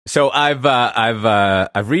So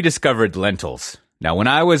I've rediscovered lentils. Now, when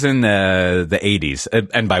I was in the 80s,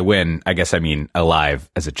 and by when, I guess I mean alive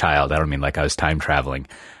as a child. I don't mean like I was time traveling.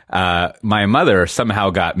 My mother somehow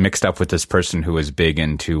got mixed up with this person who was big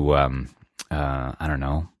into, I don't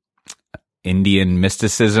know, Indian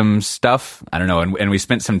mysticism stuff. I don't know. And we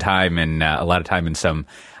spent some time a lot of time in some,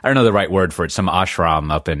 I don't know the right word for it, some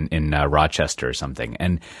ashram up in Rochester or something.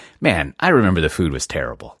 And man, I remember the food was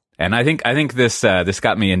terrible. And I think this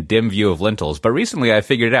got me in dim view of lentils, but recently I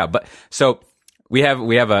figured it out. But so we have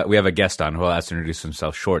a guest on who I'll ask to introduce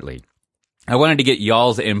himself shortly. I wanted to get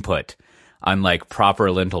y'all's input on like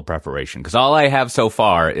proper lentil preparation, because all I have so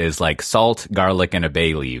far is like salt, garlic, and a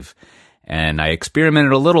bay leaf. And I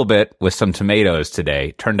experimented a little bit with some tomatoes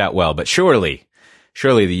today. Turned out well, but surely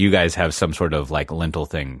that you guys have some sort of like lentil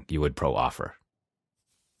thing you would offer.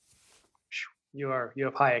 You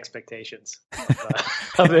have high expectations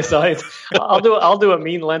of this. I'll do a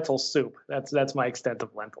mean lentil soup. That's my extent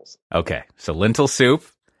of lentils. Okay, so lentil soup.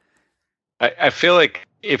 I feel like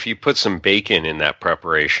if you put some bacon in that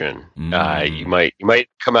preparation, you might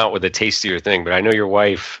come out with a tastier thing. But I know your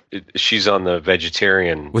wife; she's on the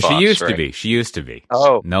vegetarian. Well, bus, she used right? to be. She used to be.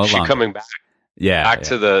 Oh, no she's longer. Coming back. Yeah, back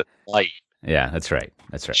to the light. Yeah, that's right.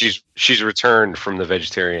 She's returned from the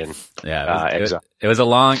vegetarian. Yeah, exile. It was a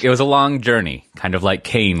long journey, kind of like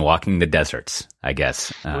Cain walking the deserts, I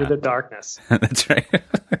guess. Through the darkness. That's right.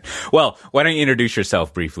 Well, why don't you introduce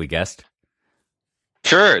yourself briefly, guest?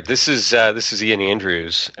 Sure. This is Ian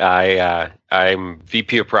Andrews. I'm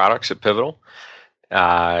VP of Products at Pivotal,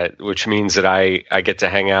 which means that I get to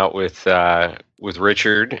hang out with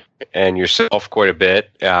Richard and yourself quite a bit,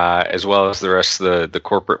 as well as the rest of the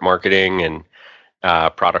corporate marketing and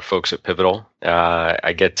product folks at Pivotal.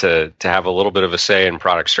 I get to have a little bit of a say in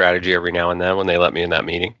product strategy every now and then when they let me in that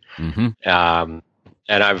meeting. Mm-hmm.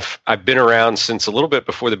 And I've been around since a little bit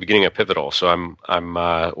before the beginning of Pivotal, so I'm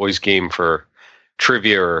always game for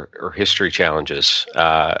trivia or history challenges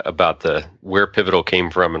about where Pivotal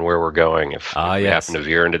came from and where we're going. If we happen to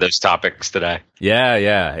veer into those topics today.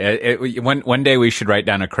 Yeah. One day we should write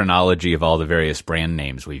down a chronology of all the various brand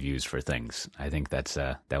names we've used for things. I think that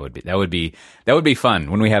would be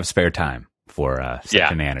fun when we have spare time for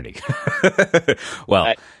shenanigans.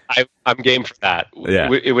 Well, I'm game for that.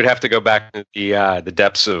 Yeah. It would have to go back to the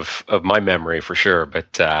depths of my memory for sure,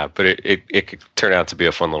 but it could turn out to be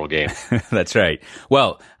a fun little game. That's right.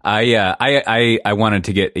 Well, I wanted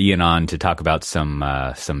to get Ian on to talk about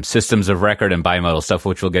some systems of record and bimodal stuff,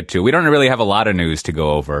 which we'll get to. We don't really have a lot of news to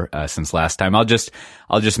go over since last time. I'll just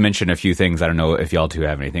mention a few things. I don't know if y'all two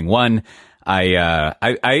have anything. One, I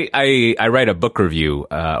write a book review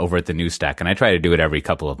over at the News Stack, and I try to do it every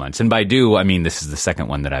couple of months. And by do, I mean this is the second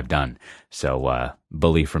one that I've done. So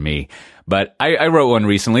bully for me. But I wrote one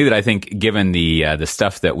recently that I think, given the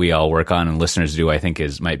stuff that we all work on and listeners do, I think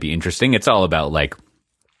might be interesting. It's all about like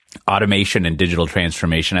automation and digital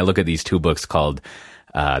transformation. I look at these two books called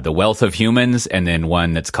The Wealth of Humans, and then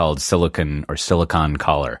one that's called Silicon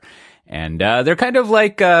Collar. And they're kind of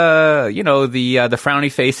like the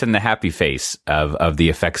frowny face and the happy face of the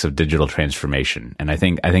effects of digital transformation. And I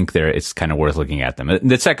think it's kind of worth looking at them.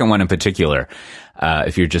 The second one in particular,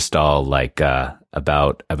 if you're just all like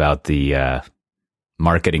about the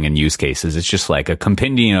marketing and use cases, it's just like a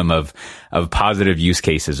compendium of positive use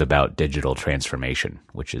cases about digital transformation,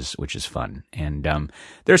 which is fun. And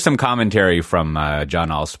there's some commentary from John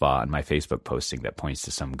Allspaw on my Facebook posting that points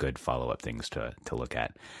to some good follow-up things to look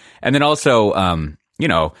at. And then also,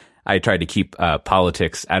 I tried to keep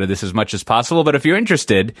politics out of this as much as possible. But if you're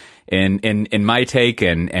interested in my take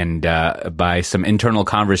and by some internal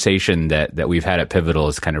conversation that we've had at Pivotal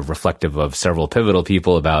is kind of reflective of several Pivotal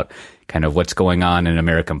people about kind of what's going on in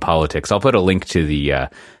American politics, I'll put a link to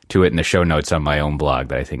it in the show notes on my own blog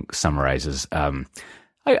that I think summarizes.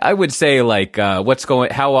 I would say like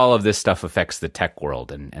how all of this stuff affects the tech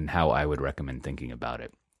world and how I would recommend thinking about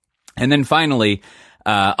it. And then finally,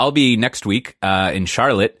 I'll be next week in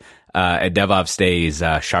Charlotte at DevOps Days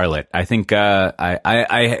Charlotte. I think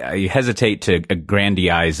I hesitate to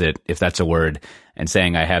aggrandize it, if that's a word, and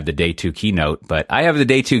saying I have the day 2 keynote, but I have the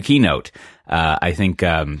day 2 keynote. I think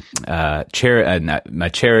my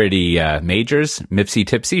Charity Majors, Mipsy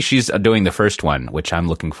Tipsy, she's doing the first one, which I'm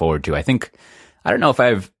looking forward to. I don't know if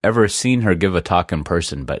I've ever seen her give a talk in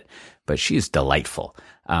person, but she's delightful.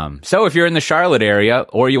 So if you're in the Charlotte area,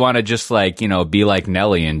 or you want to just be like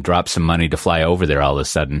Nelly and drop some money to fly over there all of a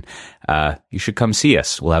sudden, you should come see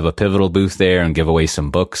us. We'll have a Pivotal booth there and give away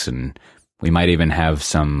some books, and we might even have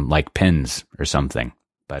some like pins or something.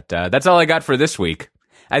 But that's all I got for this week.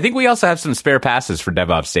 I think we also have some spare passes for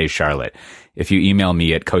DevOps Day Charlotte. If you email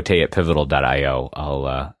me at cote@pivotal.io,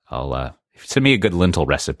 I'll send me a good lentil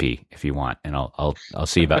recipe if you want, and I'll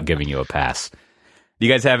see about giving you a pass. Do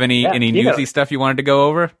you guys have any newsy stuff you wanted to go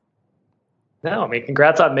over? No, I mean,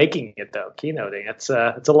 congrats on making it though. Keynoting, it's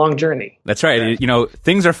a long journey. That's right.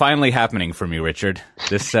 Things are finally happening for me, Richard.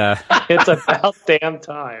 This it's about damn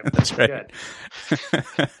time. That's right.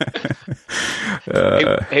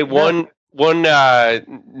 Hey, one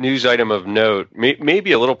news item of note,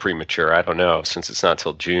 maybe a little premature. I don't know, since it's not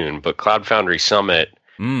till June. But Cloud Foundry Summit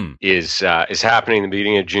is happening the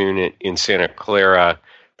beginning of June in Santa Clara.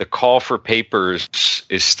 The call for papers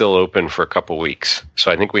is still open for a couple weeks. So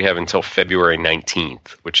I think we have until February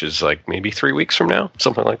 19th, which is like maybe 3 weeks from now,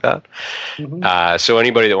 something like that. Mm-hmm. So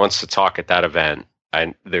anybody that wants to talk at that event,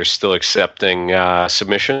 they're still accepting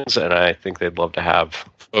submissions, and I think they'd love to have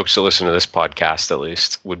folks that listen to this podcast at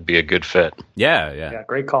least would be a good fit. Yeah,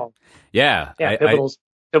 great call. Yeah.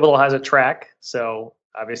 Pivotal has a track, so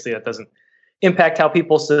obviously that doesn't impact how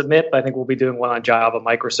people submit, but I think we'll be doing one on Java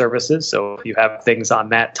microservices. So if you have things on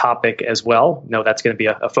that topic as well, that's going to be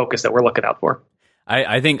a focus that we're looking out for.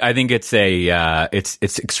 I think it's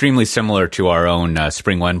it's extremely similar to our own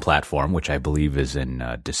Spring One platform, which I believe is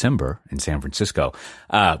in December in San Francisco.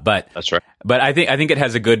 But that's right. But I think it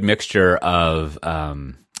has a good mixture of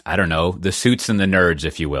the suits and the nerds,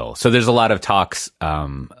 if you will. So there's a lot of talks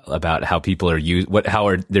about how people are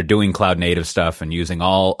they're doing cloud native stuff and using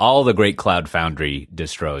all the great Cloud Foundry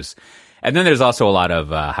distros. And then there's also a lot of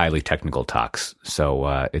highly technical talks.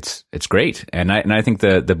 So it's great. And I think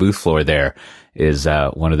the booth floor there is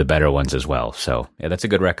one of the better ones as well. So yeah, that's a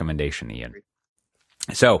good recommendation, Ian.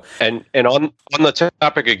 So and on the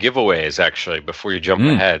topic of giveaways, actually, before you jump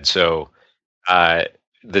ahead, so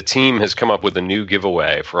the team has come up with a new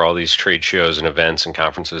giveaway for all these trade shows and events and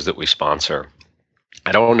conferences that we sponsor.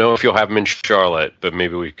 I don't know if you'll have them in Charlotte, but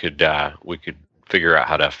maybe we could figure out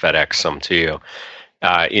how to FedEx some to you.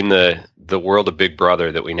 In the world of Big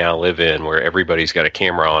Brother that we now live in, where everybody's got a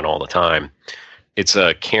camera on all the time, it's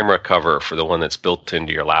a camera cover for the one that's built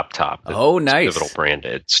into your laptop. Oh, nice. Pivotal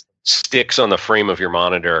branded. It sticks on the frame of your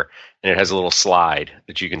monitor, and it has a little slide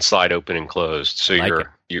that you can slide open and closed. So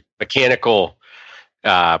your mechanical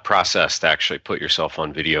process to actually put yourself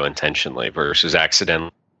on video intentionally versus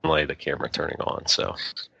accidentally the camera turning on. So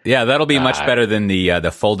yeah, that'll be much better than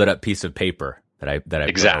the folded up piece of paper that I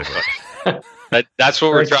exactly. That's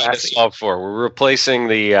what we're trying to solve for. We're replacing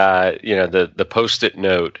the Post-it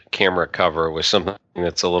note camera cover with something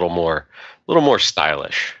that's a little more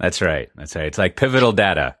stylish. That's right. It's like Pivotal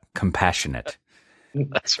Data, compassionate.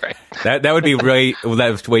 That's right. That would be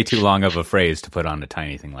that's way too long of a phrase to put on a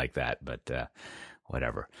tiny thing like that, but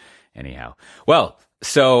whatever. Anyhow, well,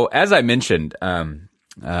 so as I mentioned,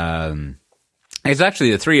 it's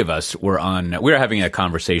actually the three of us we were having a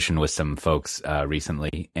conversation with some folks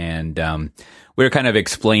recently, and we were kind of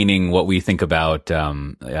explaining what we think about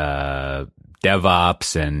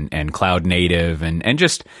DevOps and cloud native and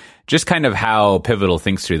just kind of how Pivotal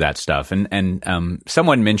thinks through that stuff. And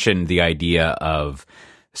someone mentioned the idea of,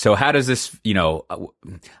 so how does this,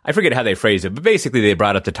 I forget how they phrased it, but basically they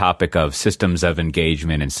brought up the topic of systems of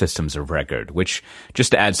engagement and systems of record, which,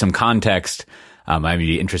 just to add some context, I'd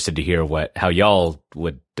be interested to hear how y'all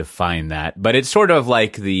would define that. But it's sort of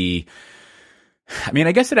like I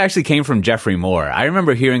guess it actually came from Jeffrey Moore. I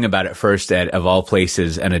remember hearing about it first at, of all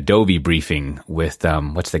places, an Adobe briefing with,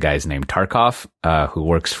 what's the guy's name? Tarkov, who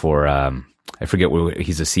works for, I forget what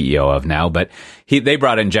he's a CEO of now, but they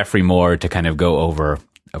brought in Jeffrey Moore to kind of go over,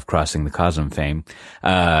 of Crossing the Chasm fame,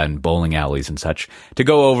 and bowling alleys and such, to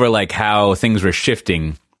go over like how things were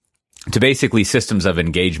shifting to basically systems of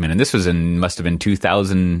engagement. And this was must have been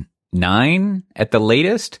 2009 at the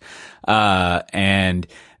latest. And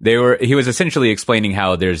he was essentially explaining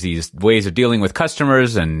how there's these ways of dealing with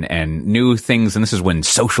customers and new things. And this is when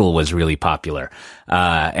social was really popular.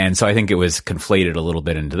 And so I think it was conflated a little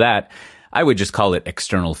bit into that. I would just call it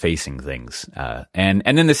external facing things. And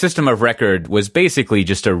then the system of record was basically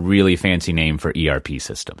just a really fancy name for ERP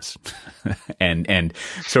systems and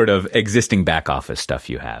sort of existing back office stuff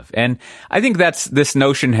you have. And I think this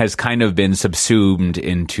notion has kind of been subsumed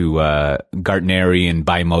into, Gartnerian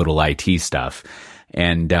bimodal IT stuff.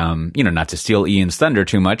 And, not to steal Ian's thunder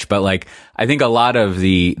too much, but like, I think a lot of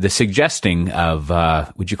the suggesting of,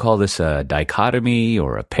 would you call this a dichotomy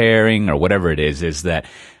or a pairing or whatever it is that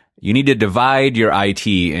you need to divide your IT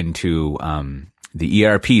into the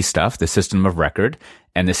ERP stuff, the system of record,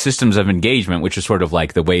 and the systems of engagement, which is sort of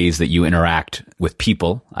like the ways that you interact with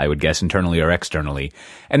people, I would guess, internally or externally.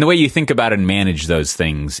 And the way you think about and manage those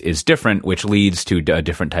things is different, which leads to a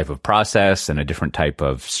different type of process and a different type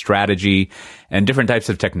of strategy and different types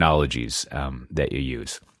of technologies that you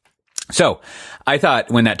use. So I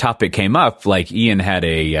thought when that topic came up, like Ian had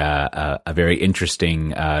a very interesting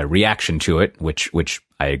reaction to it, which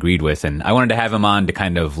I agreed with, and I wanted to have him on to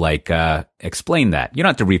kind of like explain that. You don't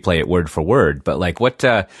have to replay it word for word, but like what's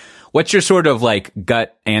your sort of like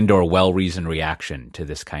gut and or well-reasoned reaction to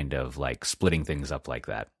this kind of like splitting things up like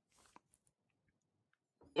that?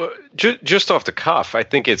 Well, just off the cuff, I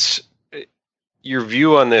think it's your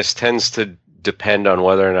view on this tends to depend on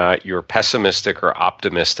whether or not you're pessimistic or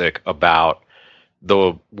optimistic about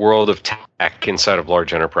the world of tech inside of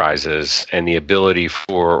large enterprises and the ability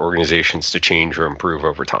for organizations to change or improve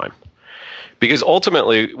over time. Because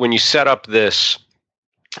ultimately, when you set up this,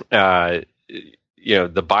 the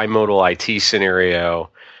bimodal IT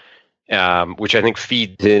scenario, which I think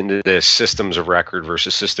feeds into this systems of record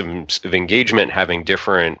versus systems of engagement having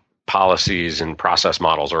different policies and process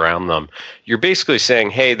models around them, you're basically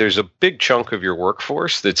saying, hey, there's a big chunk of your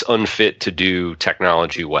workforce that's unfit to do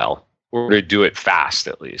technology well, or to do it fast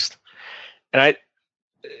at least. And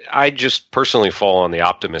I just personally fall on the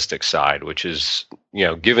optimistic side, which is,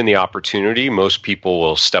 given the opportunity, most people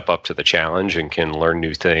will step up to the challenge and can learn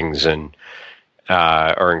new things and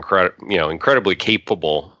are incredibly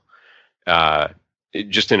capable,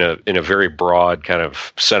 just in a very broad kind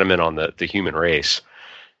of sentiment on the human race.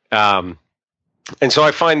 And so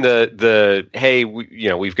I find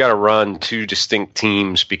we've got to run two distinct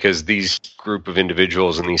teams because these group of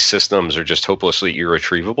individuals and these systems are just hopelessly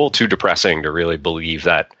irretrievable, too depressing to really believe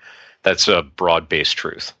that that's a broad-based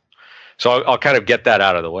truth. So I'll kind of get that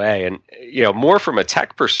out of the way. And, more from a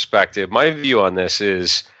tech perspective, my view on this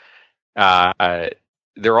is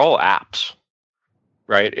they're all apps.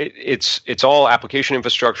 Right, it's all application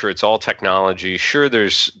infrastructure. It's all technology. Sure,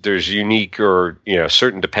 there's unique or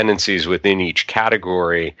certain dependencies within each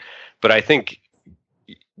category, but I think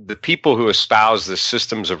the people who espouse the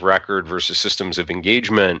systems of record versus systems of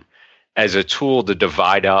engagement as a tool to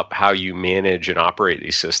divide up how you manage and operate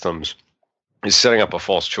these systems is setting up a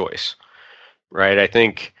false choice. Right, I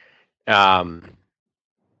think the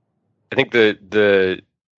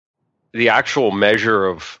actual measure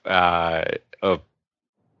of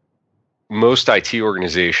most IT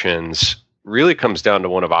organizations really comes down to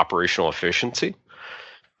one of operational efficiency,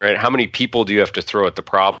 right? How many people do you have to throw at the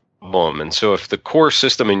problem? And so if the core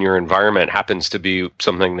system in your environment happens to be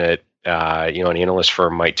something that, an analyst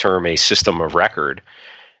firm might term a system of record,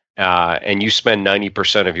 and you spend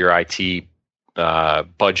 90% of your IT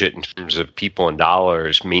budget in terms of people and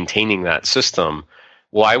dollars maintaining that system,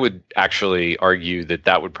 well, I would actually argue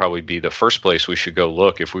that would probably be the first place we should go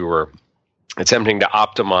look if we were attempting to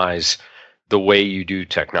optimize the way you do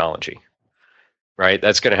technology, right?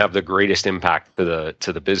 That's going to have the greatest impact to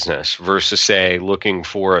the business versus, say, looking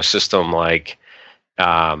for a system like,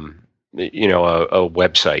 a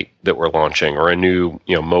website that we're launching or a new,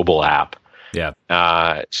 mobile app. Yeah.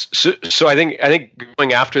 So I think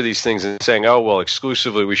going after these things and saying, oh, well,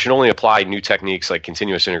 exclusively we should only apply new techniques like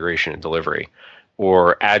continuous integration and delivery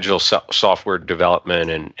or agile software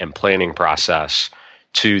development and planning process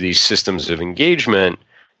to these systems of engagement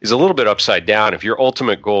is a little bit upside down if your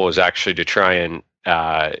ultimate goal is actually to try and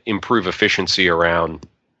improve efficiency around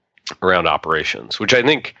operations, which I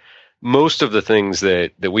think most of the things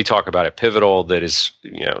that we talk about at Pivotal that is,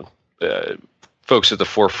 folks at the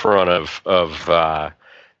forefront of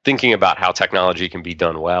thinking about how technology can be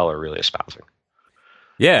done well are really espousing.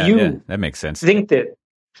 Yeah, that makes sense. Do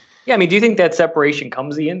you think that separation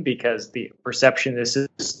comes in because the perception is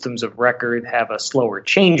systems of record have a slower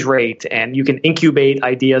change rate and you can incubate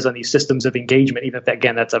ideas on these systems of engagement, even if,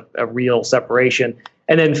 again, that's a real separation,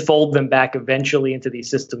 and then fold them back eventually into these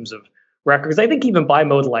systems of records? I think even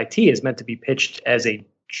bimodal IT is meant to be pitched as a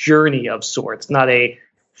journey of sorts, not a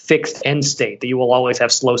fixed end state that you will always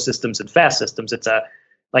have slow systems and fast systems. It's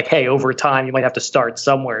hey, over time, you might have to start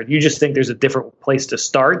somewhere. You just think there's a different place to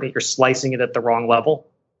start, that you're slicing it at the wrong level?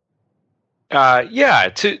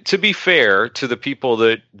 To be fair to the people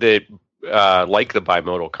that like the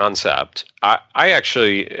bimodal concept, I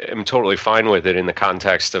actually am totally fine with it in the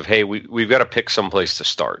context of, hey, we've got to pick some place to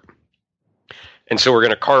start. And so we're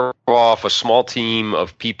going to carve off a small team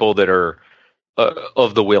of people that are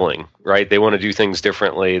of the willing, right? They want to do things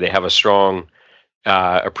differently. They have a strong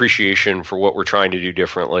appreciation for what we're trying to do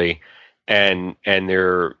differently. And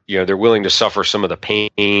they're willing to suffer some of the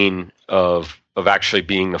pain of actually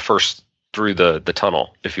being the first through the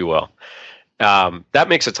tunnel, if you will. That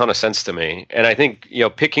makes a ton of sense to me. And I think,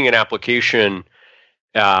 picking an application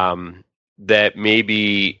that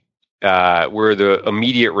maybe where the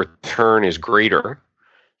immediate return is greater,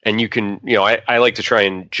 and you can, I like to try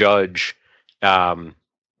and judge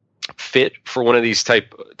fit for one of these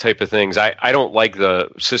type of things. I don't like the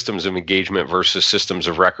systems of engagement versus systems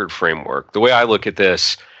of record framework. The way I look at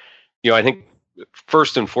this, I think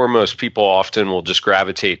first and foremost, people often will just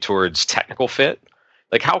gravitate towards technical fit.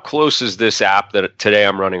 Like, how close is this app that today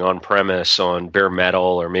I'm running on premise on bare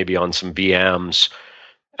metal or maybe on some VMs?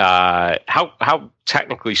 How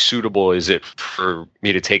technically suitable is it for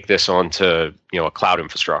me to take this onto a cloud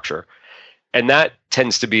infrastructure? And that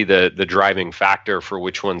tends to be the driving factor for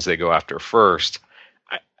which ones they go after first.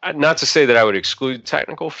 Not to say that I would exclude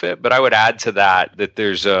technical fit, but I would add to that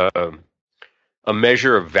there's a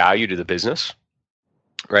measure of value to the business,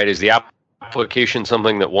 right? Is the application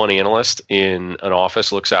something that one analyst in an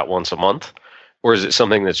office looks at once a month, or is it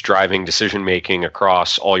something that's driving decision making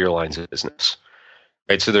across all your lines of business?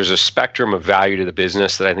 Right, so there's a spectrum of value to the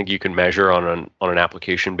business that I think you can measure on an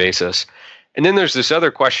application basis. And then there's this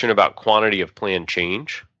other question about quantity of planned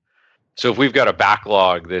change. So if we've got a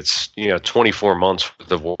backlog that's 24 months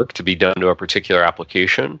worth of work to be done to a particular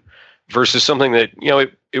application versus something that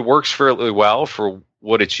it works fairly well for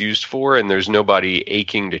what it's used for, and there's nobody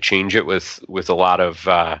aching to change it with a lot of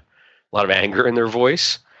anger in their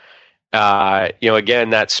voice. Again,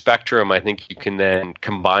 that spectrum, I think you can then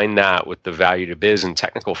combine that with the value to biz and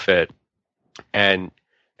technical fit and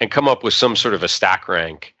come up with some sort of a stack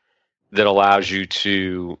rank that allows you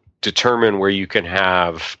to determine where you can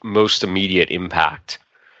have most immediate impact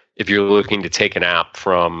if you're looking to take an app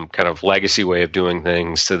from kind of legacy way of doing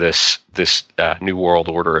things to this new world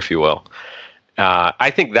order, if you will.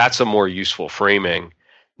 I think that's a more useful framing.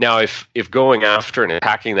 Now, if going after and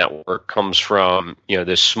attacking that work comes from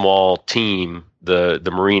this small team, the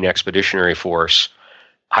Marine Expeditionary Force,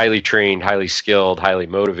 highly trained, highly skilled, highly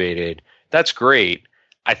motivated, that's great.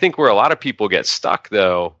 I think where a lot of people get stuck,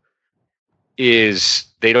 though, is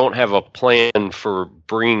they don't have a plan for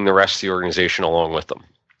bringing the rest of the organization along with them.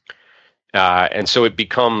 And so it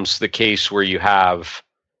becomes the case where you have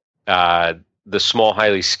the small,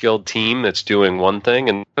 highly skilled team that's doing one thing,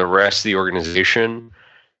 and the rest of the organization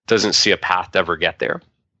doesn't see a path to ever get there.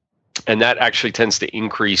 And that actually tends to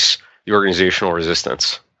increase the organizational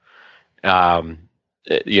resistance.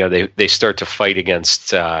 They start to fight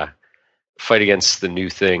against the new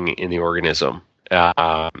thing in the organism.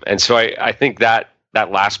 And so I think that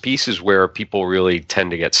last piece is where people really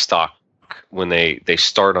tend to get stuck when they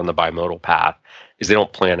start on the bimodal path, is they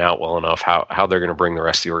don't plan out well enough how they're going to bring the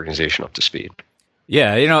rest of the organization up to speed.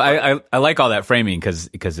 Yeah, I like all that framing because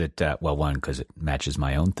it because it matches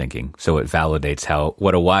my own thinking, so it validates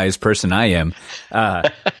what a wise person I am.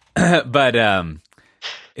 But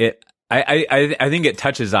I think it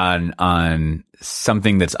touches on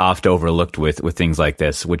something that's oft overlooked with things like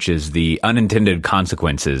this, which is the unintended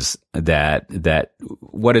consequences that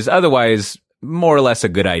what is otherwise more or less a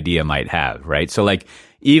good idea might have, right? So like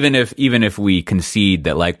even if we concede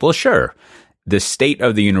that like, well, sure, the state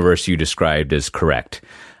of the universe you described is correct.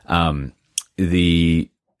 I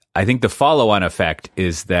think the follow-on effect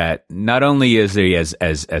is that not only is there,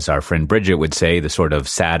 as our friend Bridget would say, the sort of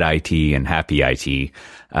sad IT and happy IT,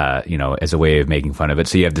 as a way of making fun of it.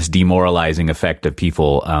 So you have this demoralizing effect of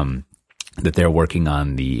people, that they're working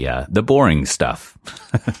on the boring stuff.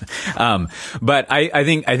 But I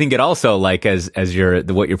think it also, like, as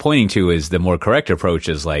what you're pointing to is the more correct approach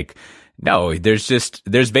is like, no,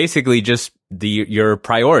 there's basically just your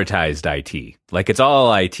prioritized IT. Like, it's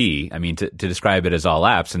all IT. I mean, to describe it as all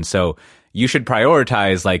apps. And so you should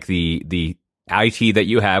prioritize like the IT that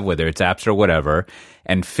you have, whether it's apps or whatever,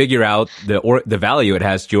 and figure out the value it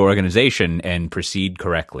has to your organization and proceed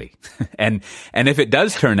correctly. and if it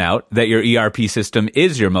does turn out that your ERP system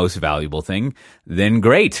is your most valuable thing, then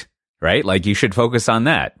great, right? Like, you should focus on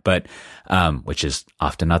that. But which is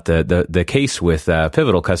often not the case with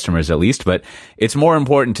Pivotal customers, at least. But it's more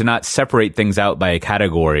important to not separate things out by a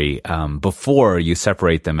category before you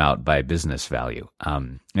separate them out by business value.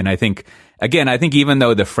 And I think even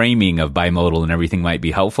though the framing of bimodal and everything might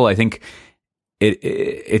be helpful, I think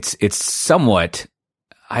it's somewhat,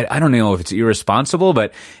 I don't know if it's irresponsible,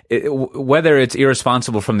 but whether it's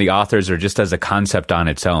irresponsible from the authors or just as a concept on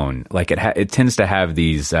its own, like it tends to have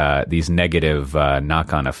these negative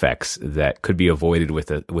knock-on effects that could be avoided with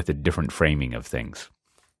a different framing of things.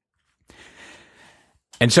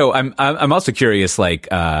 And so I'm also curious, like,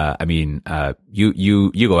 you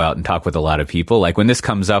go out and talk with a lot of people. Like when this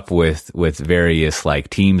comes up with various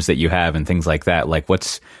like teams that you have and things like that, like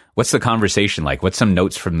what's the conversation like? What's some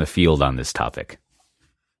notes from the field on this topic?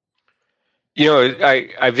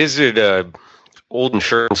 I visited a old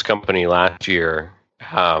insurance company last year.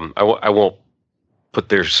 I won't put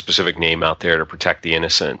their specific name out there to protect the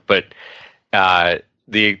innocent, but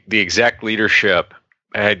the exec leadership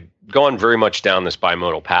had gone very much down this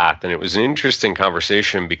bimodal path, and it was an interesting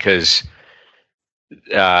conversation because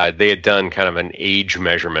they had done kind of an age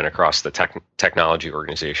measurement across the technology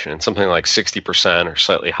organization, and something like 60% or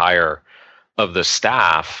slightly higher of the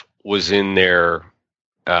staff was in their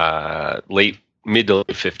mid to late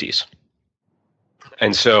 50s,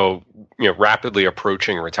 and so rapidly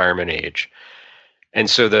approaching retirement age. And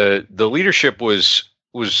so the leadership was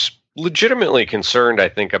legitimately concerned, I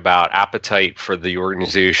think, about appetite for the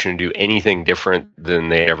organization to do anything different than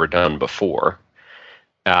they'd ever done before.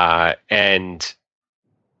 And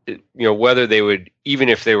whether they would, even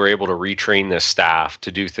if they were able to retrain this staff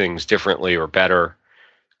to do things differently or better,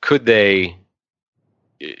 could they,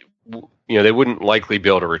 they wouldn't likely be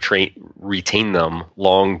able to retain them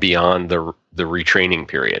long beyond the retraining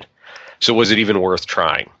period. So was it even worth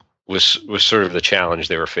trying? Was sort of the challenge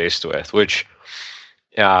they were faced with, which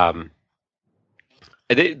they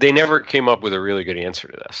never came up with a really good answer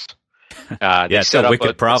to this. It's a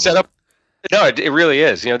wicked problem. No, it really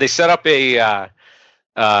is. They set up a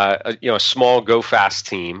small go fast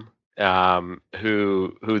team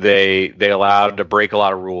who they allowed to break a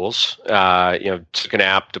lot of rules. Took an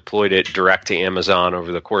app, deployed it direct to Amazon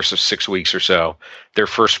over the course of 6 weeks or so. Their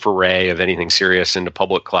first foray of anything serious into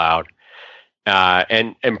public cloud.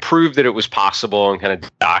 And proved that it was possible, and kind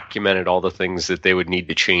of documented all the things that they would need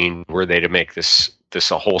to change were they to make this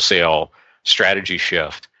a wholesale strategy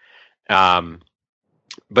shift.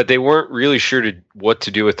 But they weren't really sure what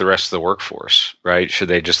to do with the rest of the workforce, right? Should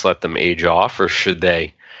they just let them age off, or should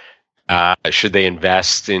they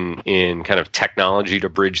invest in kind of technology to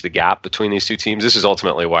bridge the gap between these two teams? This is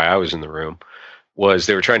ultimately why I was in the room, was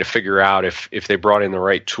they were trying to figure out if they brought in the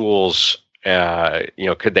right tools,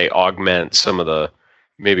 could they augment some of the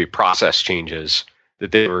maybe process changes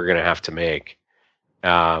that they were going to have to make?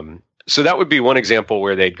 So that would be one example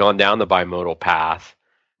where they'd gone down the bimodal path,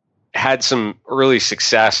 had some early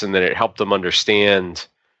success, and then it helped them understand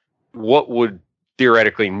what would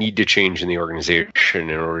theoretically need to change in the organization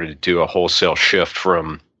in order to do a wholesale shift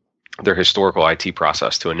from their historical IT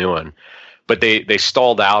process to a new one. But they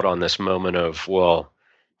stalled out on this moment of, well,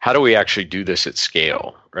 how do we actually do this at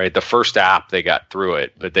scale, right? The first app, they got through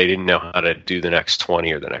it, but they didn't know how to do the next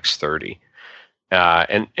 20 or the next 30.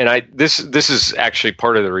 This is actually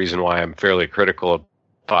part of the reason why I'm fairly critical of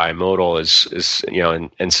bimodal is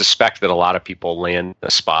and suspect that a lot of people land in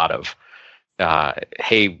a spot of,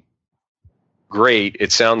 hey, great,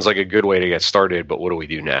 it sounds like a good way to get started, but what do we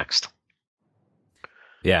do next?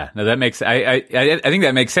 Yeah, no, that makes I think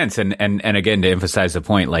that makes sense, and again, to emphasize the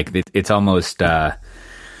point, like it's almost.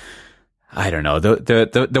 I don't know.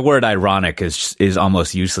 The word ironic is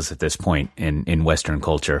almost useless at this point in Western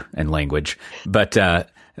culture and language, but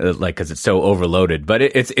because it's so overloaded. But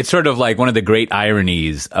it's sort of like one of the great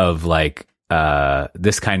ironies of like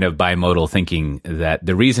this kind of bimodal thinking, that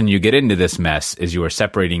the reason you get into this mess is you are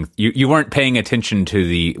separating. You weren't paying attention to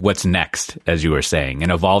the what's next, as you were saying,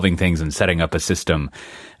 and evolving things and setting up a system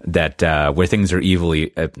that where things are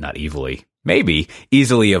maybe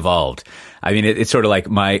easily evolved. I mean, it's sort of like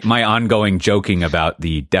my ongoing joking about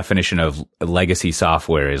the definition of legacy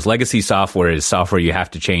software is software you have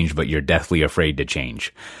to change, but you're deathly afraid to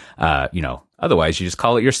change. Otherwise you just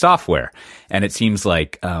call it your software. And it seems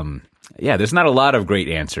like, there's not a lot of great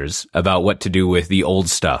answers about what to do with the old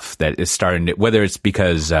stuff that is starting to, whether it's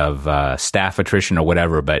because of staff attrition or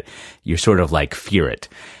whatever, but you sort of like fear it.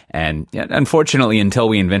 And unfortunately, until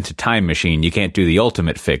we invent a time machine, you can't do the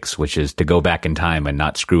ultimate fix, which is to go back in time and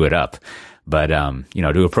not screw it up. But,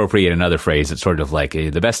 to appropriate another phrase, it's sort of like the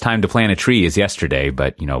best time to plant a tree is yesterday,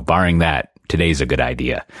 but, barring that, today's a good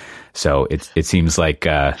idea. So it seems like,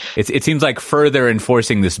 it seems like further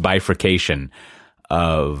enforcing this bifurcation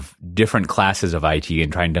of different classes of IT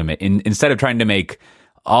and trying to, instead of trying to make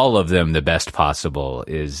all of them the best possible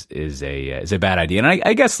is a bad idea. And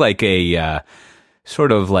I guess like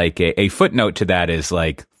sort of like a footnote to that is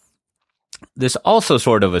like, this also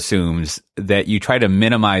sort of assumes that you try to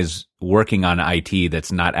minimize working on IT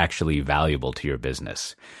that's not actually valuable to your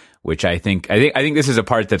business, which I think this is a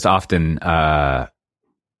part that's often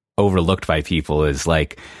overlooked by people, is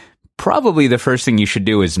like probably the first thing you should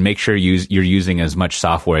do is make sure you're using as much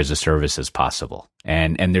software as a service as possible.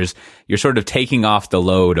 And you're sort of taking off the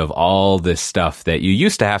load of all this stuff that you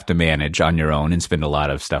used to have to manage on your own and spend a lot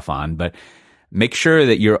of stuff on, but make sure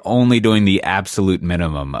that you're only doing the absolute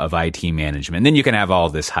minimum of IT management. And then you can have all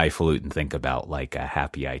this highfalutin think about like a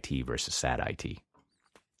happy IT versus sad IT.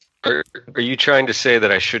 Are you trying to say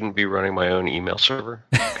that I shouldn't be running my own email server?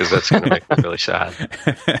 Because that's going to make me really sad.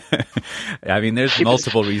 I mean, there's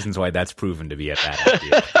multiple reasons why that's proven to be a bad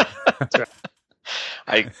idea.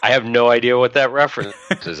 I have no idea what that reference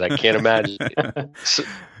is. I can't imagine.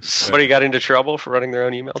 Somebody got into trouble for running their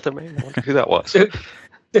own email domain? I wonder who that was.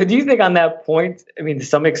 Do you think on that point, I mean, to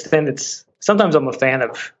some extent, sometimes I'm a fan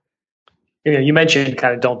of, you mentioned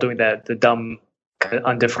kind of don't doing the dumb, kind of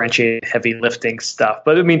undifferentiated heavy lifting stuff.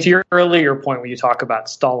 But I mean, to your earlier point when you talk about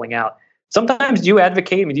stalling out, sometimes do you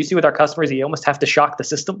advocate, do you see with our customers, you almost have to shock the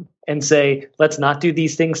system and say, let's not do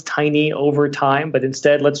these things tiny over time, but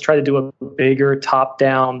instead let's try to do a bigger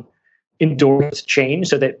top-down endorsed change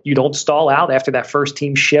so that you don't stall out after that first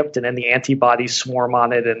team shipped and then the antibodies swarm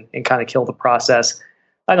on it and kind of kill the process.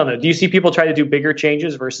 I don't know. Do you see people try to do bigger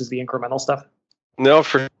changes versus the incremental stuff? No,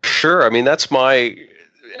 for sure. I mean, that's my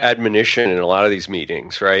admonition in a lot of these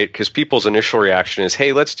meetings, right? Because people's initial reaction is,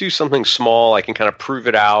 hey, let's do something small. I can kind of prove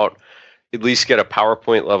it out, at least get a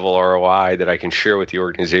PowerPoint level ROI that I can share with the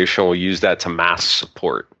organization. We'll use that to mass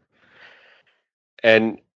support.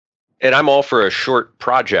 And I'm all for a short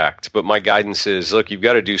project, but my guidance is, look, you've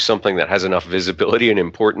got to do something that has enough visibility and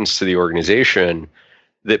importance to the organization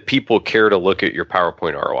that people care to look at your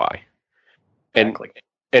PowerPoint ROI. Exactly.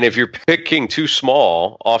 And if you're picking too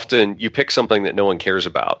small, often you pick something that no one cares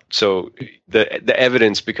about. So the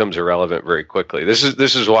evidence becomes irrelevant very quickly. This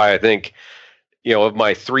is why I think, of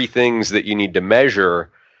my three things that you need to measure,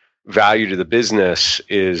 value to the business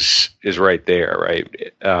is right there,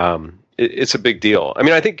 right? It's a big deal. I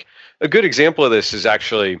mean, I think a good example of this is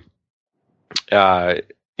actually,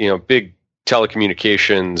 big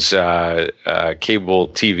telecommunications cable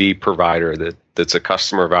TV provider that's a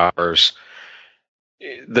customer of ours.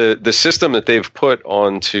 The system that they've put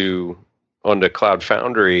onto Cloud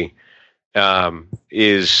Foundry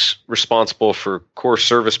is responsible for core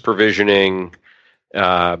service provisioning,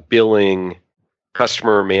 billing,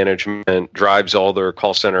 customer management, drives all their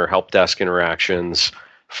call center help desk interactions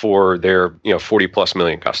for their 40 plus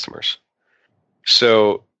million customers.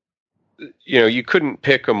 So, you couldn't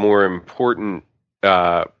pick a more important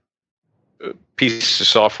piece of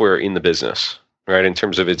software in the business, right? In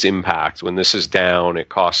terms of its impact. When this is down, it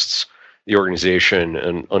costs the organization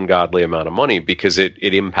an ungodly amount of money because it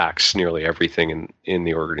impacts nearly everything in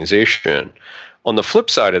the organization. On the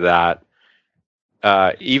flip side of that,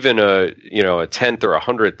 even a tenth or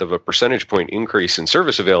 100th of a percentage point increase in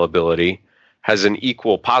service availability has an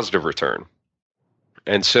equal positive return.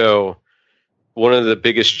 And so one of the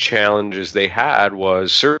biggest challenges they had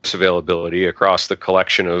was service availability across the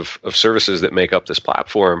collection of services that make up this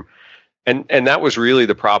platform. And that was really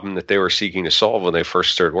the problem that they were seeking to solve when they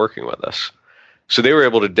first started working with us. So they were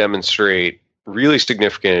able to demonstrate really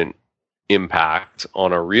significant impact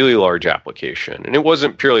on a really large application. And it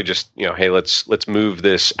wasn't purely just, hey, let's move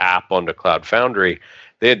this app onto Cloud Foundry.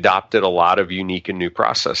 They adopted a lot of unique and new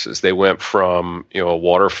processes. They went from, a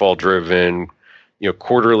waterfall driven,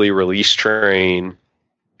 quarterly release train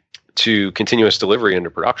to continuous delivery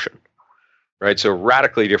into production, right? So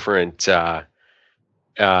radically different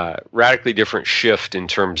shift in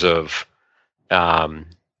terms of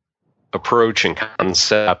approach and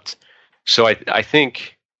concept. So I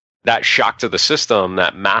think that shock to the system,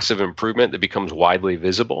 that massive improvement that becomes widely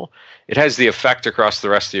visible, it has the effect across the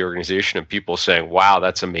rest of the organization of people saying, wow,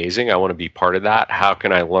 that's amazing. I want to be part of that. How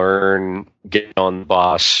can I learn, get on the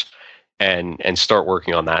bus, and start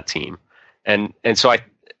working on that team? And so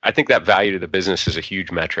I think that value to the business is a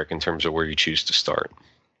huge metric in terms of where you choose to start.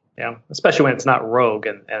 Yeah, especially when it's not rogue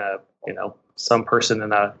and some person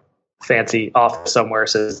in a fancy office somewhere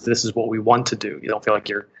says this is what we want to do. You don't feel like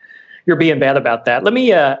you're being bad about that. Let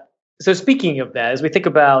me so speaking of that, as we think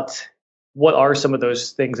about what are some of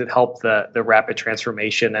those things that help the rapid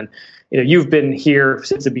transformation, and you've been here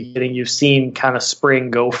since the beginning, you've seen kind of Spring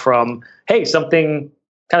go from, hey, something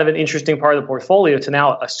kind of an interesting part of the portfolio to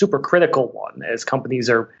now a super critical one as companies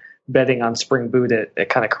are betting on Spring Boot at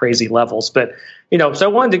kind of crazy levels. But, so I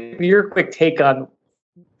wanted to get your quick take on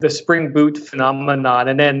the Spring Boot phenomenon,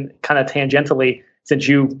 and then kind of tangentially, since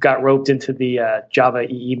you got roped into the Java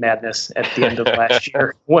EE madness at the end of last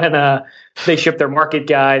year when they shipped their market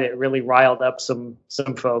guide. It really riled up some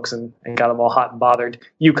folks and got them all hot and bothered.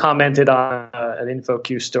 You commented on an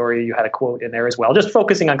InfoQ story. You had a quote in there as well, just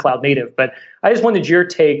focusing on cloud native. But I just wanted your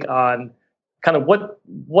take on kind of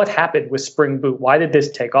what happened with Spring Boot. Why did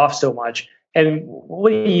this take off so much? And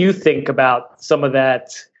what do you think about some of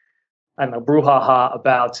that, I don't know, brouhaha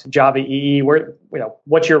about Java EE?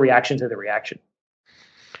 What's your reaction to the reaction?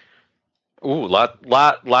 Ooh,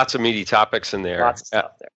 lots of meaty topics in there. Lots of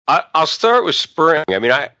stuff there. I'll start with Spring. I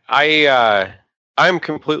mean, I'm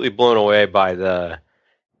completely blown away by the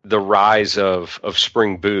rise of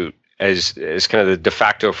Spring Boot as kind of the de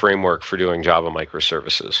facto framework for doing Java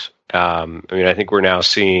microservices. I mean, I think we're now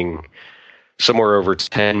seeing somewhere over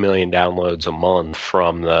 10 million downloads a month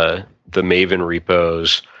from the Maven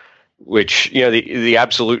repos, which, the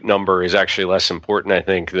absolute number is actually less important, I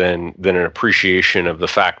think, than an appreciation of the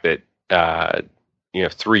fact that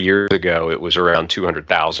 3 years ago it was around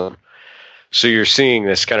 200,000. So you're seeing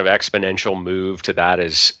this kind of exponential move to that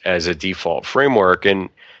as a default framework, and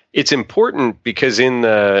it's important because in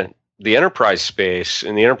the enterprise space,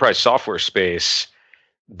 in the enterprise software space,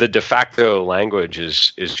 the de facto language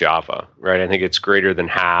is Java, right? I think it's greater than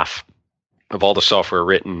half of all the software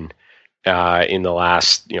written in the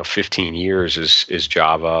last 15 years is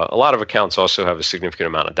Java. A lot of accounts also have a significant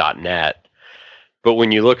amount of .NET. But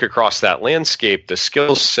when you look across that landscape, the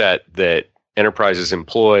skill set that enterprises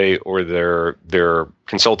employ or their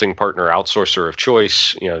consulting partner outsourcer of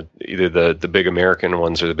choice, either the big American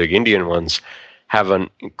ones or the big Indian ones, have an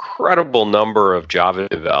incredible number of Java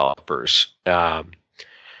developers.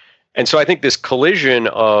 And so I think this collision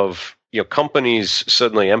of companies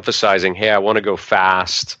suddenly emphasizing, hey, I want to go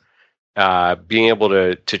fast, being able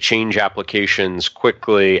to change applications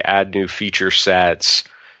quickly, add new feature sets,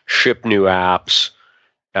 ship new apps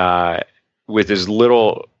with as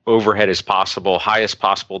little overhead as possible, highest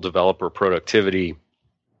possible developer productivity,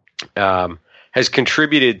 has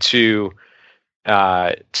contributed to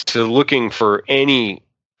looking for any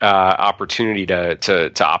opportunity to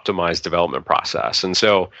optimize development process. And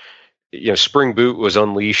so, Spring Boot was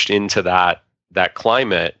unleashed into that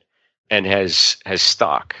climate and has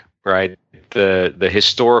stuck. Right, the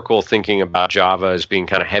historical thinking about Java as being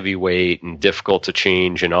kind of heavyweight and difficult to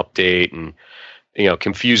change and update, and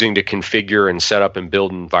confusing to configure and set up and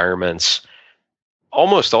build environments.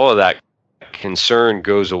 Almost all of that concern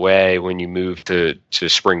goes away when you move to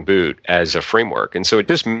Spring Boot as a framework, and so it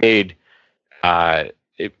just made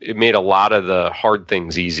it made a lot of the hard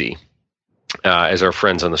things easy, as our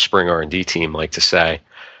friends on the Spring R&D team like to say,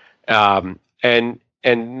 and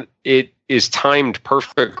it is timed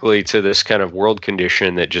perfectly to this kind of world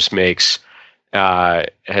condition that just makes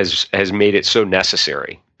has made it so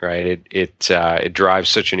necessary, right? It drives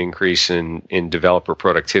such an increase in developer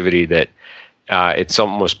productivity that it's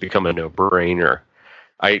almost become a no-brainer.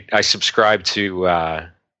 I subscribe to a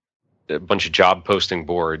bunch of job posting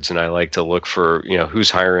boards, and I like to look for who's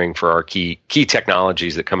hiring for our key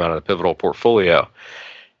technologies that come out of the Pivotal portfolio,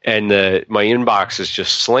 and my inbox is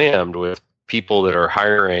just slammed with people that are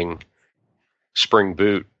hiring Spring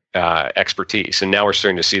Boot expertise. And now we're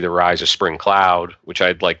starting to see the rise of Spring Cloud, which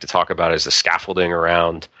I'd like to talk about as the scaffolding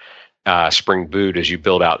around Spring Boot as you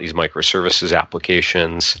build out these microservices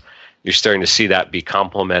applications. You're starting to see that be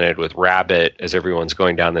complemented with Rabbit as everyone's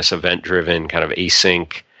going down this event-driven kind of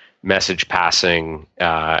async message passing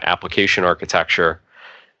application architecture.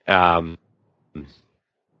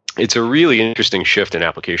 It's a really interesting shift in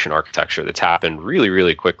application architecture that's happened really,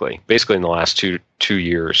 really quickly. Basically, in the last two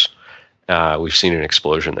years, we've seen an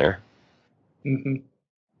explosion there. Mm-hmm.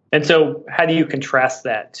 And so, how do you contrast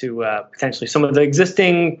that to potentially some of the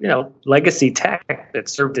existing, legacy tech that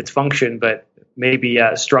served its function, but maybe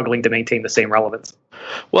struggling to maintain the same relevance?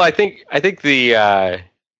 Well, I think the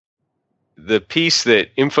piece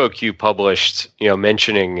that InfoQ published,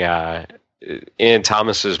 mentioning Ann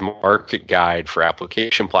Thomas's market guide for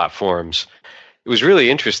application platforms, it was really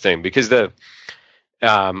interesting because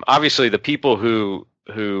obviously the people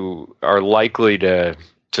who are likely to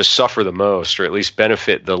suffer the most, or at least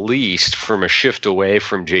benefit the least from a shift away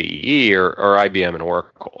from JEE, are IBM and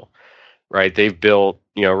Oracle, right? They've built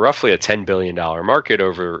roughly a $10 billion market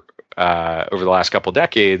over the last couple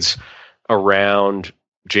decades around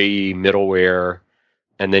JEE middleware,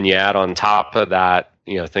 and then you add on top of that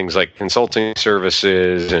things like consulting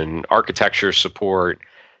services and architecture support,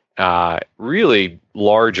 really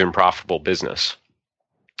large and profitable business.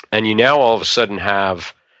 And you now all of a sudden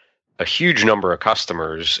have a huge number of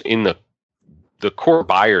customers in the core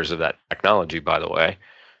buyers of that technology, by the way,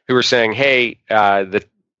 who are saying, hey, the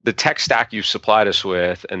the tech stack you've supplied us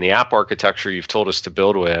with and the app architecture you've told us to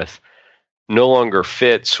build with no longer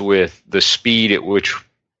fits with the speed at which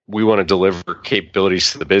we want to deliver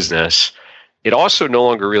capabilities to the business. It also no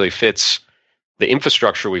longer really fits the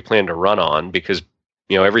infrastructure we plan to run on, because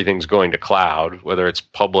everything's going to cloud, whether it's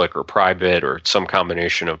public or private or some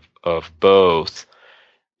combination of both.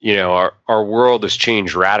 Our world has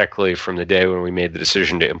changed radically from the day when we made the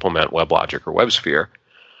decision to implement WebLogic or WebSphere.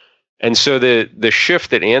 And so the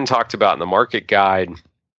shift that Ann talked about in the market guide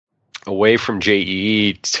away from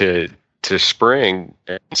JEE to Spring,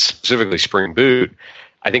 and specifically Spring Boot,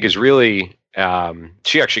 I think is really,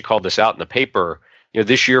 she actually called this out in the paper.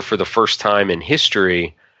 This year, for the first time in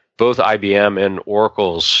history, both IBM and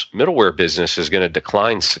Oracle's middleware business is going to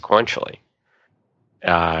decline sequentially.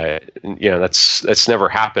 That's never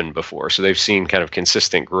happened before. So they've seen kind of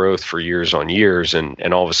consistent growth for years on years,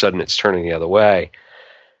 and all of a sudden it's turning the other way.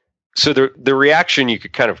 So the reaction you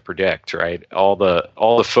could kind of predict, right? All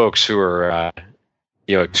the folks who are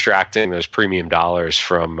extracting those premium dollars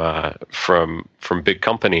from big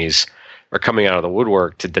companies are coming out of the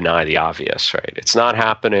woodwork to deny the obvious, right? It's not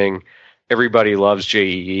happening. Everybody loves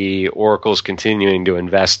JEE. Oracle's continuing to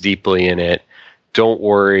invest deeply in it. Don't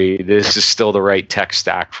worry, this is still the right tech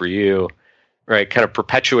stack for you, right? Kind of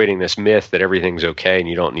perpetuating this myth that everything's okay and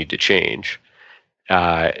you don't need to change.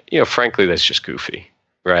 Frankly, that's just goofy,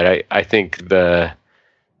 right? I think the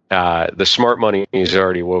smart money has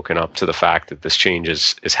already woken up to the fact that this change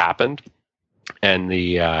has happened, and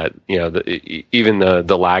even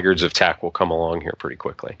the laggards of tech will come along here pretty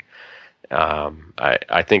quickly.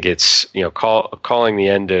 I think it's calling the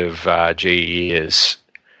end of JEE is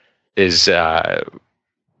it's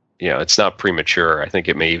not premature. I think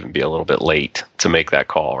it may even be a little bit late to make that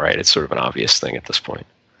call, right? It's sort of an obvious thing at this point.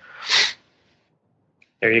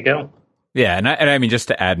 There you go. Yeah, and I mean, just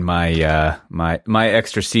to add my my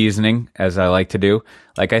extra seasoning, as I like to do,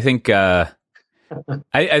 like I think I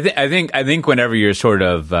think whenever you're sort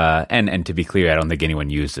of and to be clear, I don't think anyone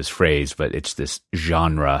used this phrase, but it's this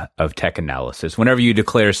genre of tech analysis. Whenever you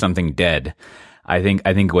declare something dead, I think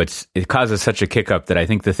it causes such a kick up that I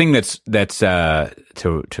think the thing that's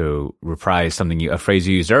to reprise a phrase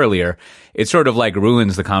you used earlier, it sort of like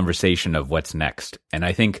ruins the conversation of what's next. And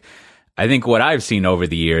I think what I've seen over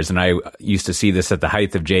the years, and I used to see this at the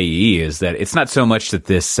height of JEE, is that it's not so much that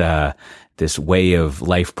this way of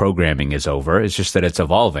life programming is over. It's just that it's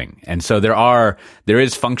evolving. And so there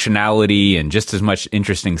is functionality and just as much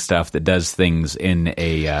interesting stuff that does things in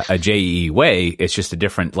a JEE way. It's just a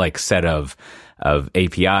different set of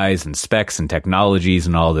APIs and specs and technologies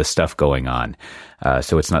and all this stuff going on.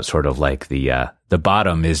 So it's not sort of like the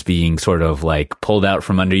bottom is being sort of like pulled out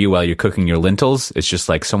from under you while you're cooking your lentils. It's just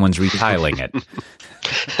like someone's retiling it.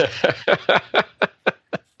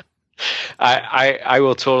 I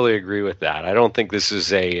will totally agree with that. I don't think this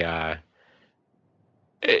is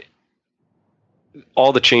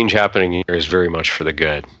all the change happening here is very much for the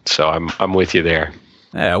good. So I'm with you there.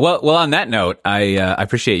 Yeah, well. On that note, I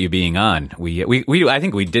appreciate you being on. I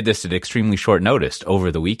think we did this at extremely short notice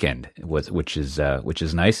over the weekend, which is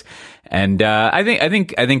nice. And I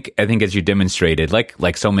think as you demonstrated,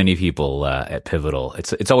 like so many people at Pivotal,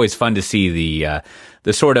 it's always fun to see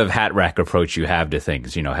the sort of hat rack approach you have to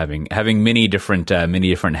things. Having many different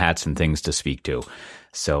hats and things to speak to.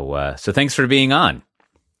 So thanks for being on.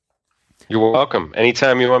 You're welcome.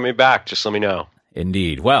 Anytime you want me back, just let me know.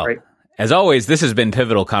 Indeed. Well. Great. As always, this has been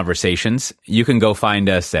Pivotal Conversations. You can go find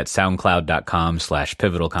us at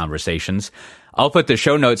soundcloud.com/Pivotal Conversations. I'll put the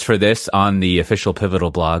show notes for this on the official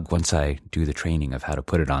Pivotal blog once I do the training of how to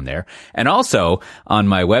put it on there. And also on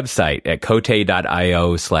my website at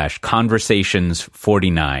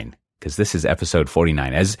cote.io/conversations49, because this is episode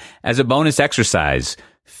 49. As a bonus exercise,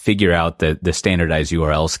 figure out the standardized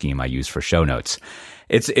URL scheme I use for show notes.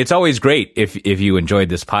 It's always great if you enjoyed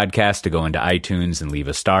this podcast to go into iTunes and leave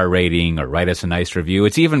a star rating or write us a nice review.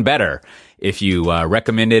 It's even better if you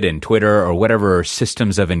recommend it in Twitter or whatever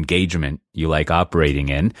systems of engagement you like operating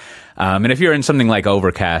in. And if you're in something like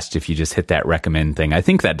Overcast, if you just hit that recommend thing, I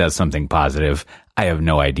think that does something positive. I have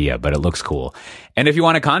no idea, but it looks cool. And if you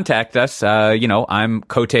want to contact us, I'm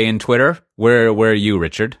Cote in Twitter. Where are you,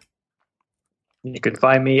 Richard? You can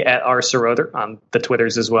find me at rSoroder on the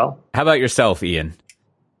Twitters as well. How about yourself, Ian?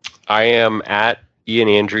 I am at Ian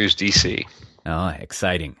Andrews, DC. Oh,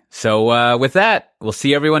 exciting. So with that, we'll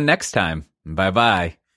see everyone next time. Bye-bye.